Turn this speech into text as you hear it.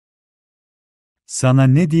Sana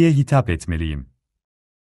ne diye hitap etmeliyim?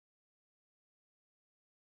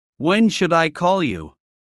 When should I call you?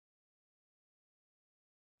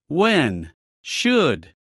 When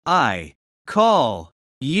should I call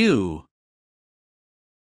you?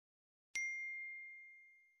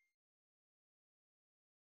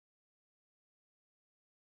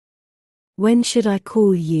 When should I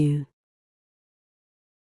call you?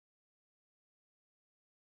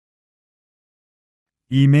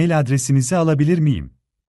 E-mail adresinizi alabilir miyim?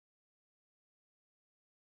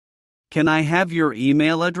 Can I have your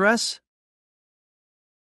email address?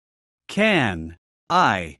 Can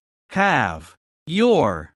I have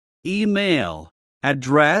your email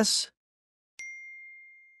address?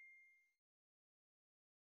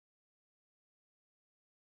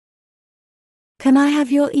 Can I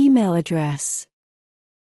have your email address?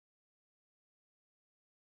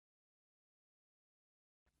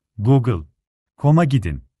 Google.com'a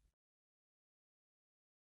gidin.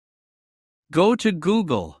 Go to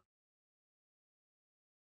Google.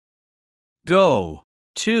 Go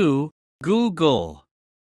to Google.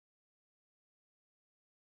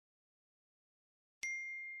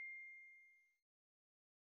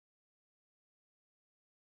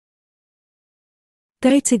 Go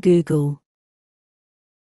to Google.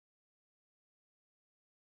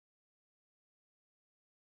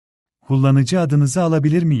 Kullanıcı adınızı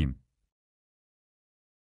alabilir miyim?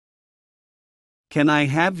 Can I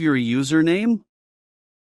have your username?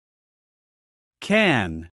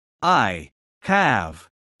 Can I have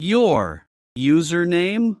your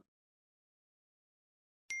username?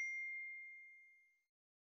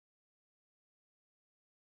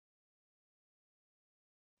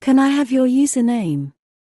 Can I have your username?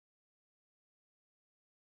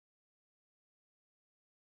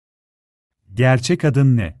 Gerçek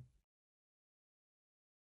adın ne?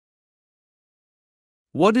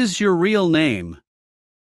 What is your real name?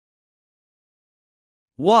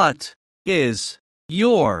 What is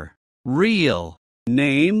your real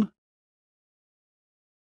name?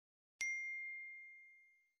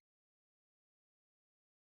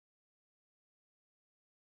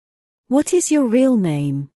 What is your real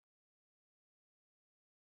name?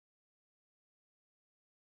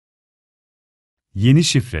 Yeni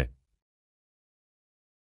şifre.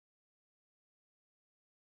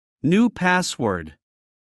 New password.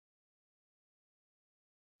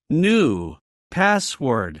 New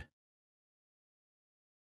password.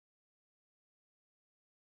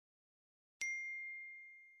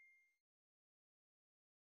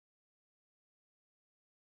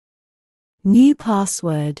 New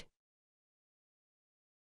password.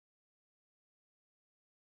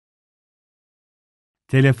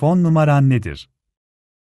 Telefon numaran nedir?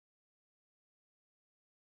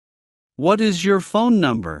 What is your phone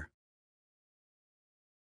number?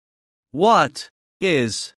 What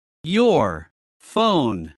is your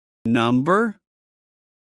phone number?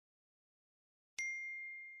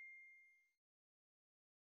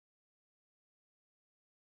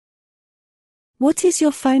 What is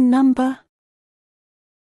your phone number?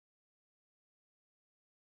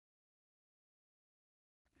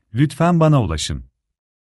 Lütfen bana ulaşın.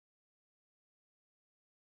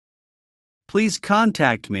 Please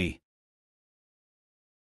contact me.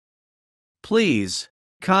 Please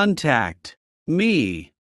contact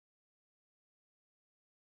me.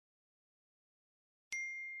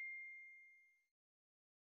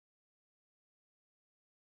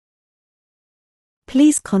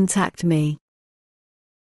 Please contact me.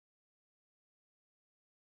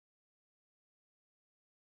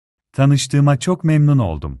 Tanıştığıma çok memnun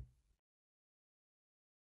oldum.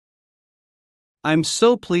 I'm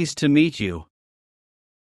so pleased to meet you.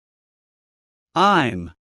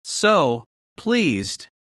 I'm so pleased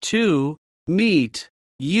to meet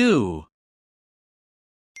you.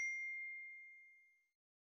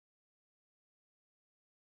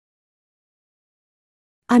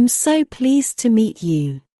 I'm so pleased to meet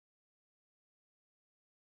you.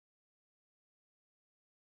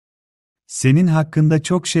 Senin hakkında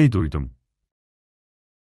çok şey duydum.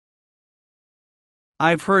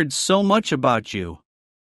 I've heard so much about you.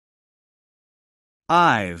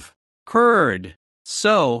 I've heard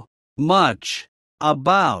so much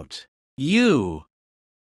about you.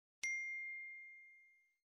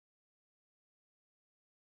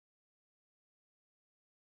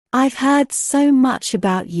 I've heard so much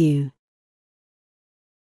about you.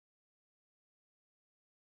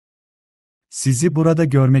 Sizi burada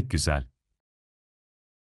görmek güzel.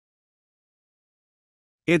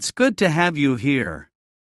 It's good to have you here.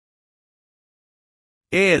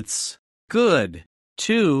 It's good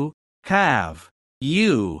to have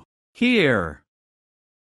you here.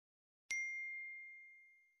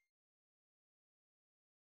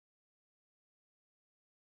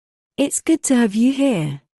 It's good to have you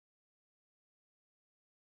here.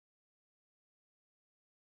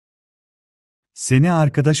 Seni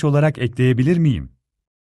arkadaş olarak ekleyebilir miyim?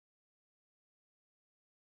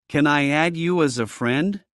 Can I add you as a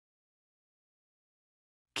friend?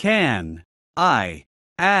 Can I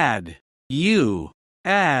add you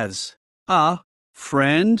as a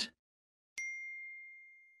friend?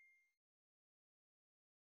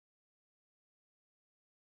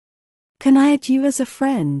 Can I add you as a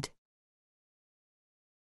friend?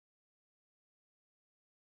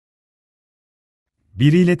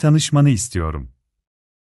 Biriyle tanışmanı istiyorum.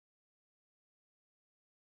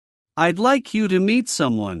 I'd like you to meet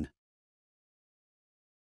someone.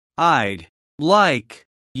 I'd like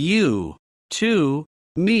you to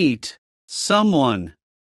meet someone.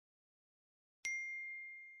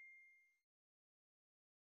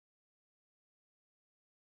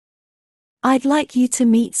 I'd like you to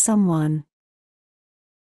meet someone.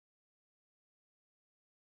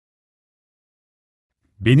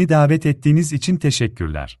 Beni davet ettiğiniz için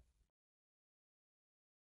teşekkürler.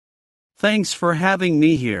 Thanks for having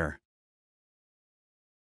me here.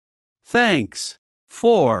 Thanks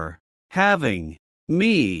for having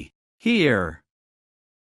me here.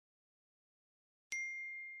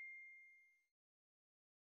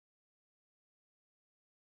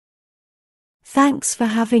 Thanks for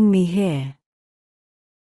having me here.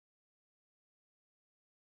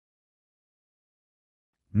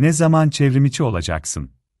 Ne zaman çevrimiçi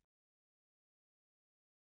olacaksın?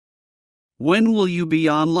 When will you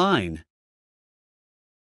be online?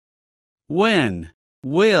 When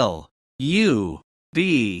will you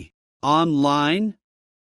be online?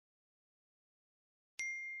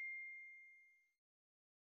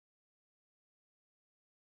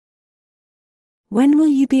 When will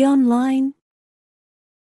you be online?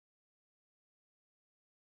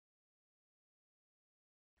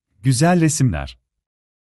 Güzel resimler.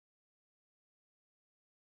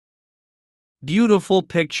 Beautiful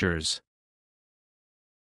pictures.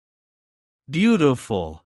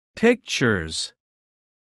 Beautiful pictures.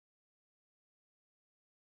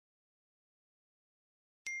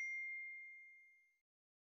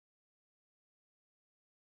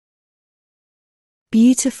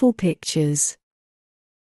 Beautiful pictures.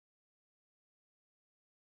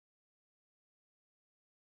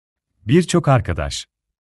 Birçok arkadaş.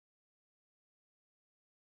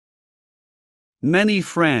 Many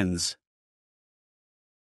friends.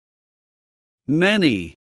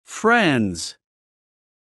 Many friends.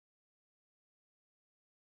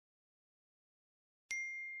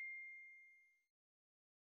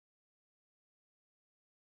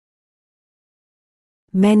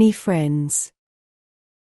 Many friends.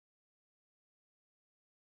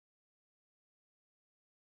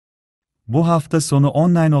 Bu hafta sonu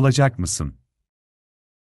online olacak mısın?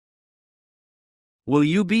 Will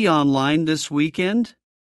you be online this weekend?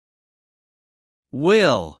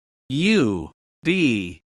 Will you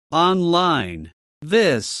be online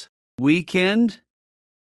this weekend?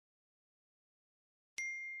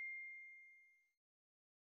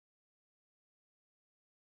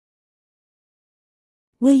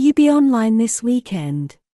 Will you be online this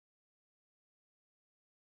weekend?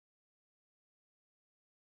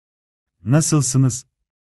 Nasılsınız?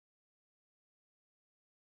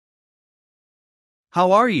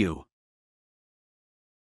 How are you?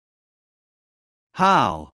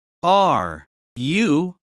 How are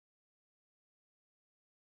you?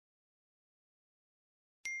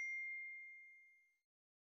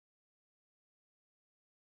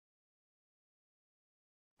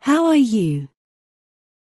 How are you?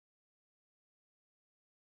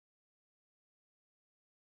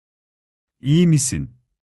 İyi misin?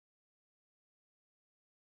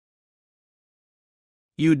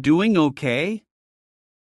 You doing okay?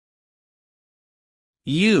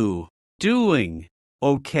 You doing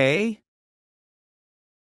okay?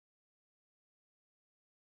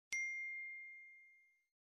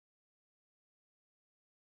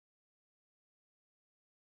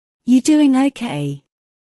 You doing okay?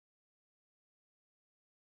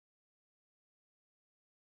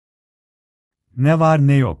 Ne var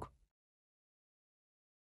ne yok?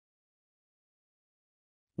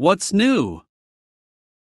 What's new?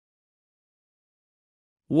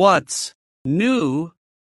 What's new?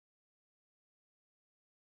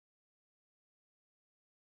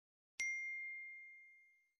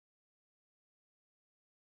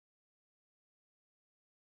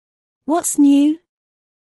 What's new?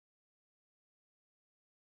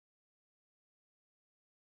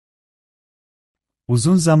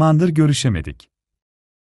 Uzun zamandır görüşemedik.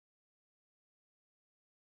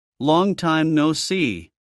 Long time no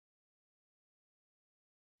see.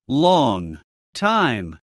 long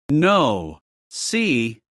time no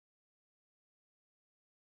see.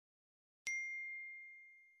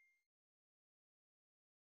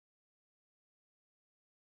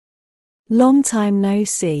 Long time no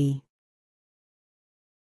see.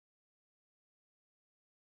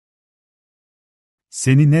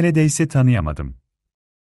 Seni neredeyse tanıyamadım.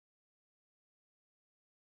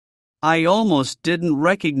 I almost didn't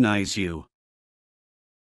recognize you.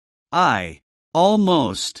 I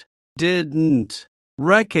almost didn't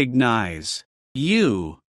recognize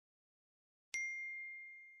you.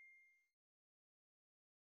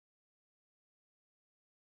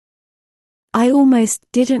 I almost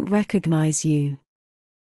didn't recognize you.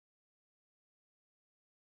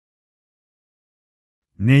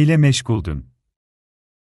 Neyle meşguldün?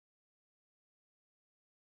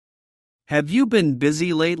 Have you been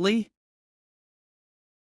busy lately?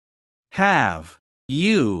 Have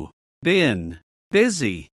you been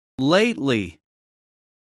busy lately?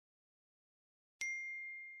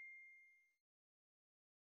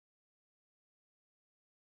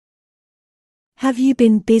 Have you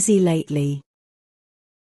been busy lately?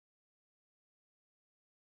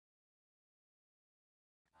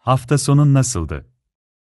 Hafta sonun nasıldı?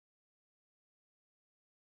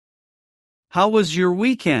 How was your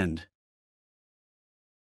weekend?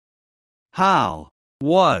 How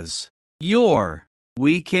was your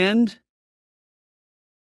weekend?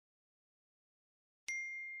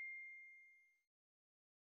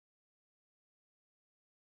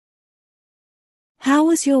 How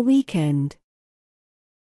was your weekend?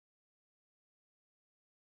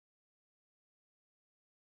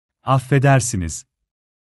 Affedersiniz.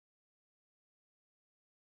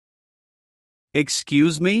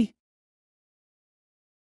 Excuse me?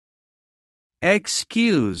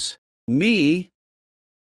 Excuse me?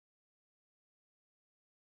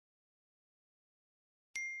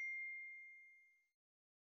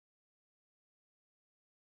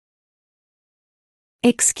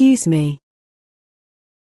 Excuse me.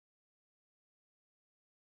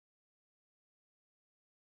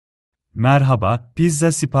 Merhaba,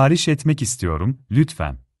 pizza sipariş etmek istiyorum,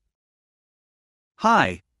 lütfen.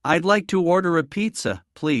 Hi, I'd like to order a pizza,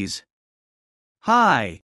 please.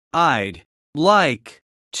 Hi, I'd like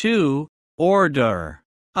to order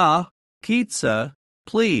a pizza,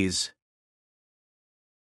 please.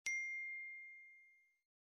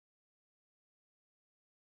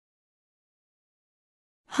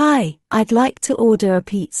 Hi, I'd like to order a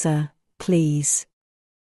pizza, please.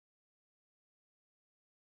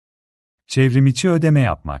 Çevrimiçi ödeme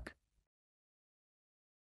yapmak.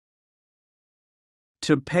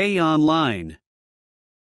 To pay online.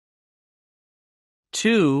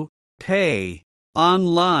 To pay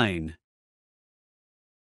online.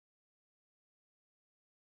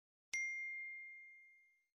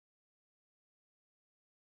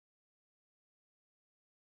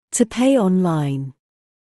 To pay online.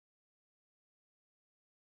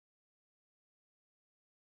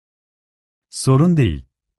 Sorun değil.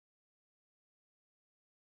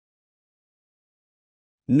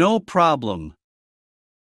 No problem.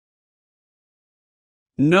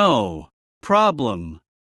 No problem.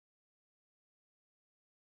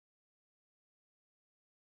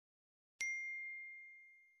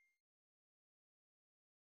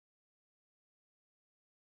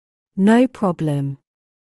 No problem.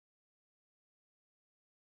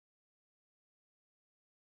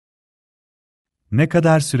 Ne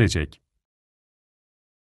kadar sürecek?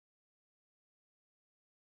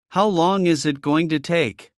 How long is it going to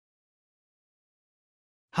take?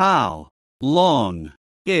 How long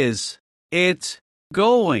is it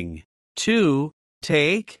going to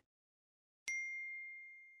take?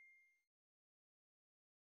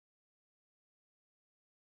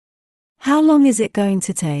 How long is it going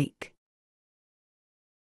to take?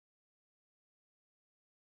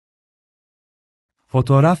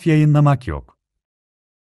 Fotoğraf yayınlamak yok.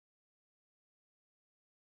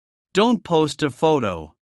 Don't post a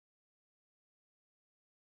photo.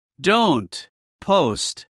 Don't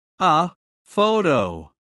post a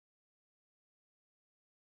photo.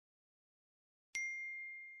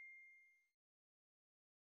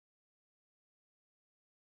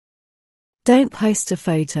 Don't post a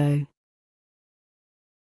photo.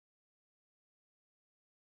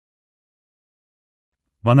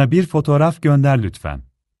 Bana bir fotoğraf gönder lütfen.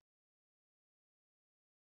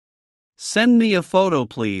 Send me a photo,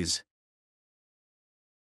 please.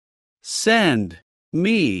 Send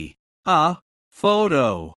me a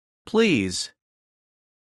photo, please.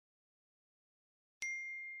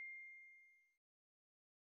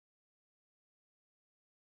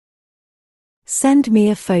 Send me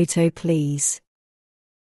a photo, please.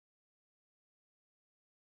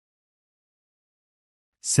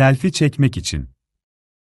 Selfie çekmek için.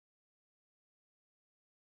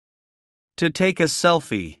 To take a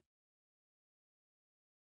selfie.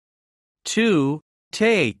 To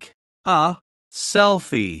take a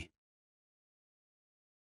selfie.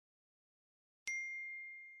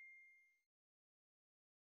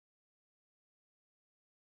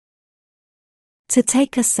 To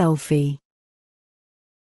take a selfie.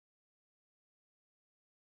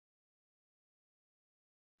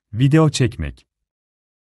 Video çekmek.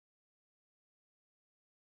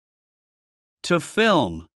 To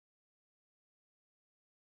film.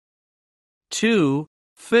 To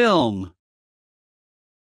film.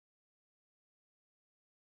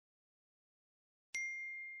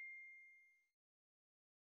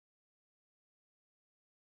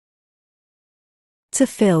 To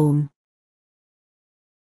film.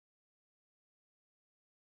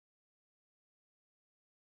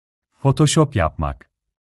 Photoshop yapmak.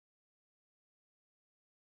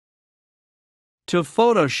 To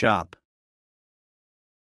Photoshop.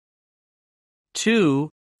 To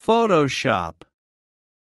Photoshop.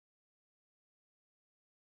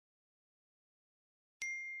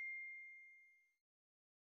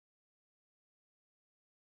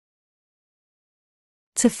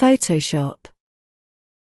 To Photoshop.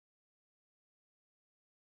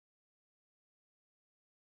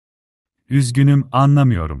 Üzgünüm,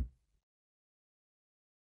 anlamıyorum.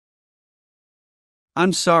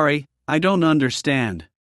 I'm sorry, I don't understand.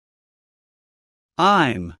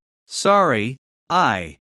 I'm sorry,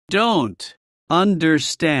 I don't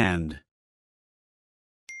understand.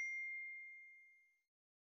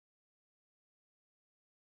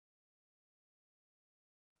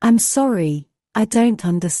 I'm sorry, I don't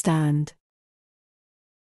understand.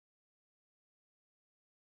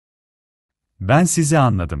 Ben sizi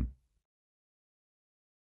anladım.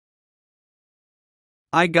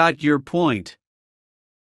 I got your point.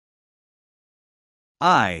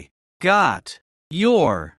 I got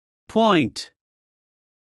your point.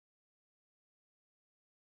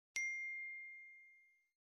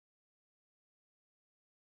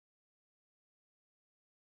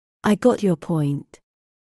 I got your point.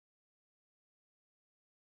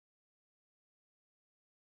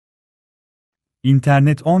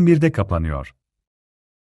 İnternet 11'de kapanıyor.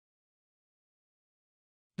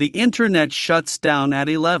 The internet shuts down at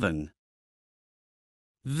 11.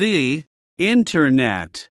 The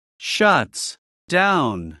internet shuts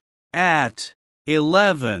down at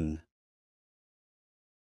 11.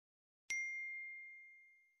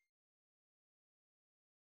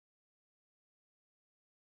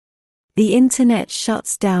 The internet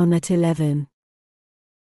shuts down at 11.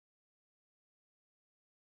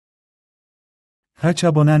 Kaç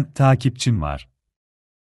abonen, takipçin var?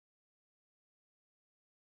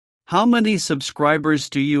 How many subscribers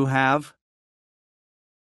do you have?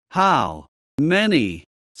 How many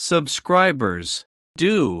subscribers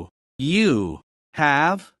do you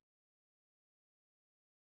have?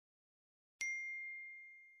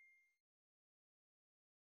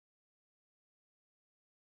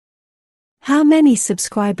 How many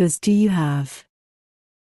subscribers do you have?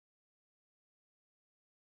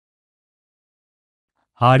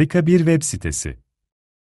 Harika bir web sitesi.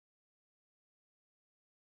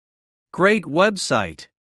 Great website.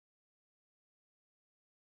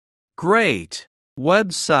 Great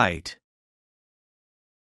website.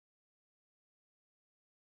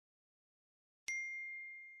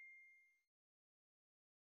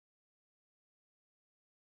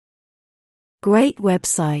 Great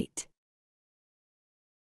website.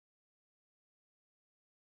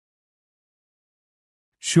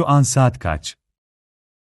 Şu an saat kaç?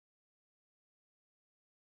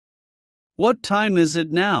 What time is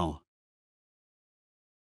it now?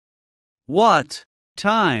 What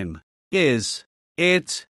time is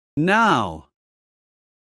it now?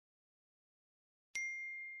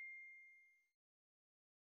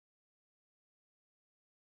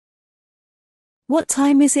 What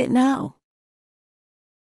time is it now?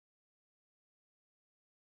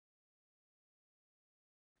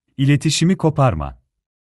 İletişimi koparma.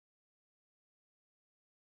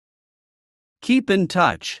 Keep in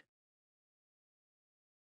touch.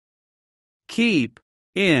 Keep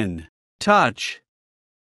in touch.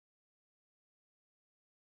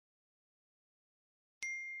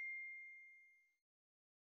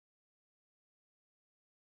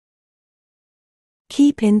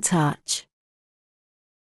 Keep in touch.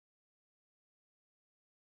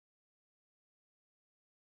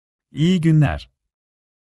 İyi günler.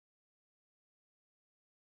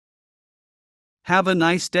 Have a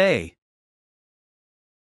nice day.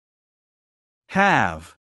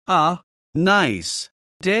 Have a nice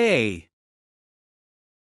day.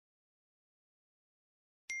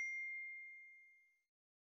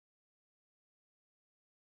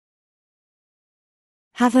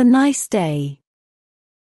 Have a nice day.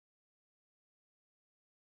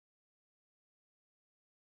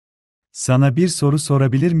 Sana bir soru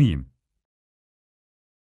sorabilir miyim?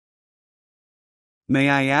 May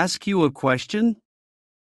I ask you a question?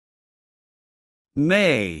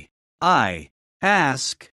 May I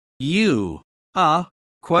ask you a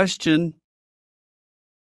question?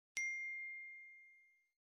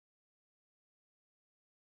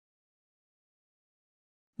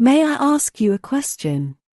 May I ask you a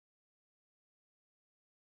question?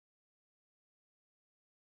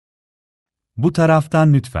 Bu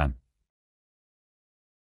taraftan lütfen.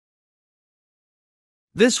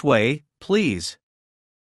 This way, please.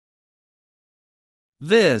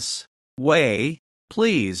 This way,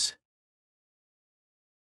 please.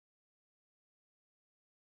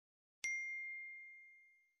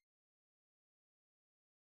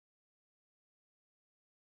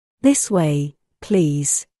 This way,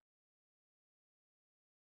 please.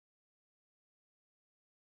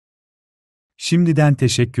 Şimdiden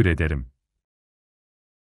teşekkür ederim.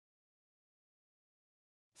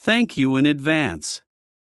 Thank you in advance.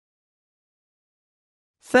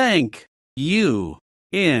 Thank you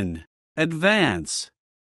in advance.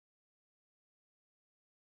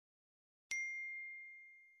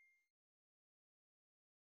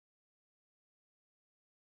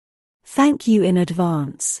 Thank you in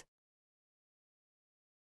advance.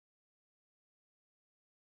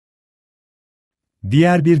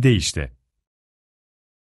 Diğer bir deyişle.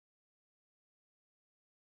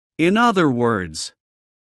 In other words.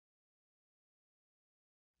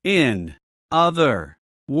 In other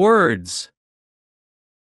words.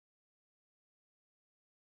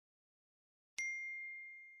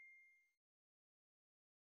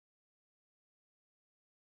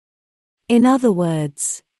 In other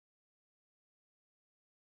words.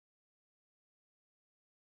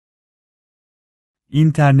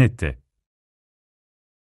 İnternette.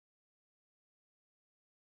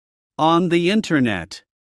 On the Internet.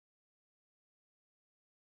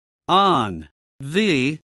 On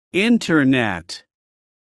the Internet.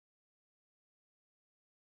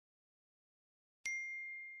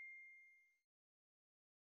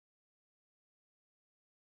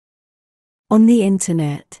 On the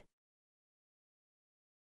Internet.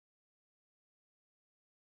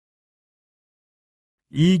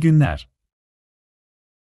 İyi günler.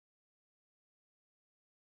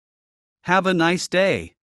 Have a nice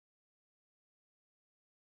day.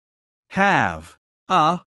 Have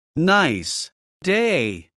a nice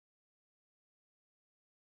day.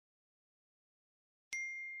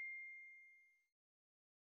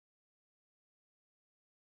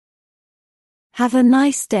 Have a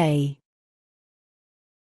nice day.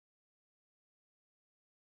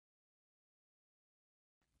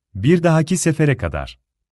 Bir dahaki sefere kadar.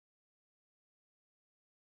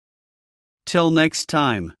 Till next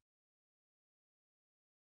time.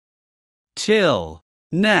 Till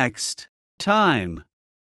next time.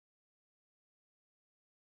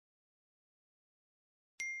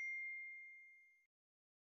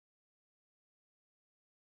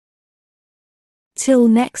 Till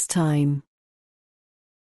next time.